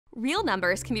Real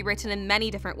numbers can be written in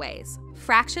many different ways: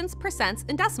 fractions, percents,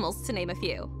 and decimals, to name a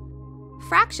few.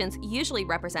 Fractions usually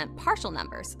represent partial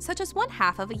numbers, such as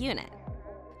 1/2 of a unit,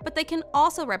 but they can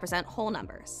also represent whole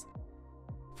numbers.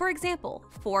 For example,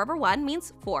 4/1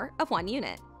 means 4 of 1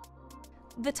 unit.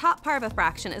 The top part of a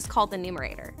fraction is called the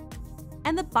numerator,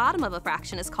 and the bottom of a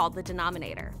fraction is called the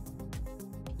denominator.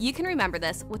 You can remember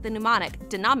this with the mnemonic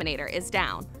denominator is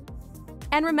down.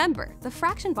 And remember, the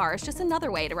fraction bar is just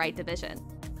another way to write division.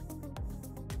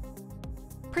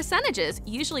 Percentages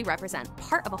usually represent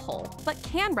part of a whole, but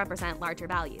can represent larger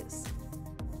values.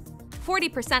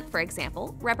 40%, for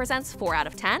example, represents 4 out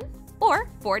of 10, or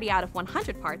 40 out of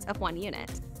 100 parts of 1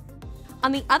 unit.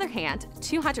 On the other hand,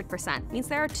 200% means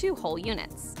there are 2 whole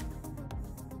units.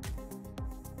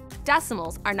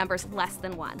 Decimals are numbers less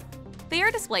than 1. They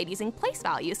are displayed using place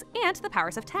values and the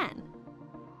powers of 10.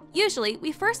 Usually,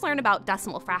 we first learn about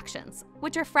decimal fractions,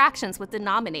 which are fractions with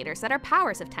denominators that are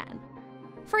powers of 10.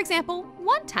 For example,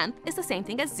 1/10 is the same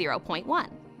thing as 0.1.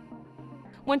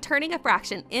 When turning a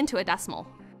fraction into a decimal,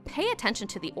 pay attention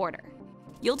to the order.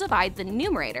 You'll divide the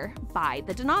numerator by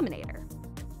the denominator.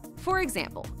 For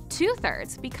example,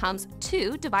 2/3 becomes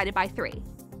 2 divided by 3,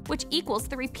 which equals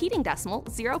the repeating decimal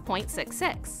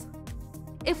 0.66.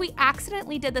 If we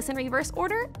accidentally did this in reverse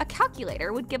order, a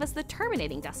calculator would give us the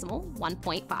terminating decimal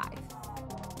 1.5.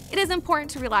 It is important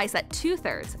to realize that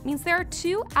 2/3 means there are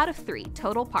 2 out of 3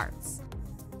 total parts.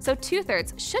 So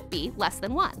 2/3 should be less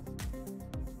than 1.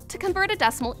 To convert a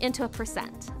decimal into a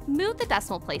percent, move the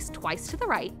decimal place twice to the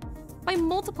right by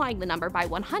multiplying the number by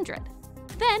 100.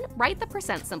 Then write the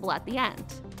percent symbol at the end.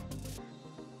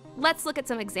 Let's look at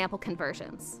some example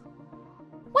conversions.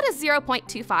 What is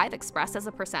 0.25 expressed as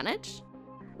a percentage?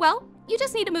 Well, you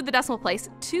just need to move the decimal place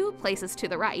 2 places to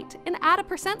the right and add a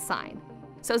percent sign.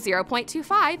 So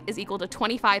 0.25 is equal to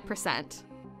 25%.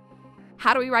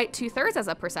 How do we write 2/3 as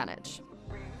a percentage?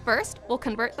 First, we'll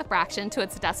convert the fraction to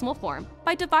its decimal form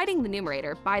by dividing the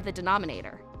numerator by the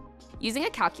denominator. Using a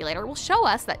calculator will show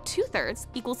us that 2/3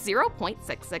 equals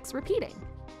 0.66 repeating.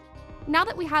 Now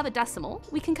that we have a decimal,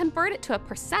 we can convert it to a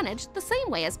percentage the same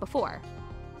way as before.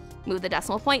 Move the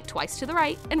decimal point twice to the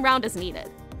right and round as needed.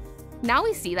 Now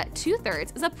we see that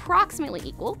 2/3 is approximately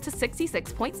equal to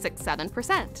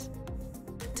 66.67%.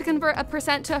 To convert a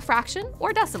percent to a fraction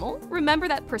or decimal, remember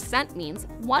that percent means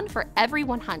 1 for every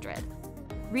 100.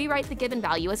 Rewrite the given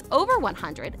value as over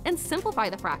 100 and simplify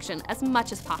the fraction as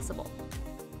much as possible.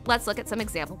 Let's look at some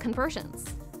example conversions.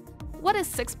 What is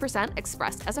 6%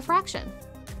 expressed as a fraction?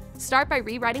 Start by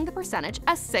rewriting the percentage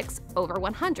as 6 over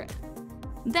 100.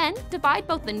 Then divide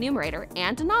both the numerator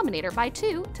and denominator by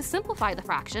 2 to simplify the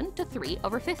fraction to 3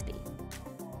 over 50.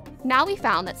 Now we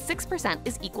found that 6%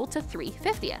 is equal to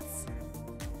 3/50.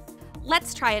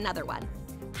 Let's try another one.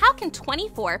 How can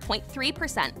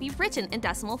 24.3% be written in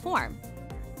decimal form?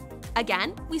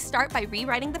 Again, we start by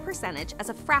rewriting the percentage as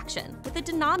a fraction with a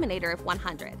denominator of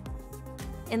 100.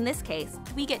 In this case,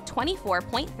 we get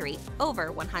 24.3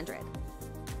 over 100.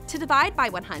 To divide by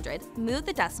 100, move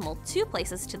the decimal 2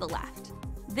 places to the left.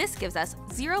 This gives us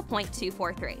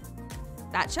 0.243.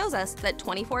 That shows us that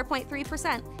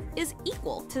 24.3% is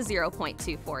equal to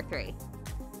 0.243.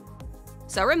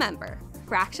 So remember,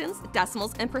 fractions,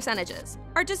 decimals, and percentages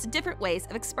are just different ways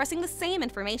of expressing the same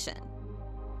information.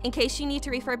 In case you need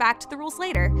to refer back to the rules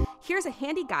later, here's a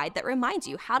handy guide that reminds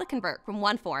you how to convert from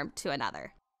one form to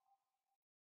another.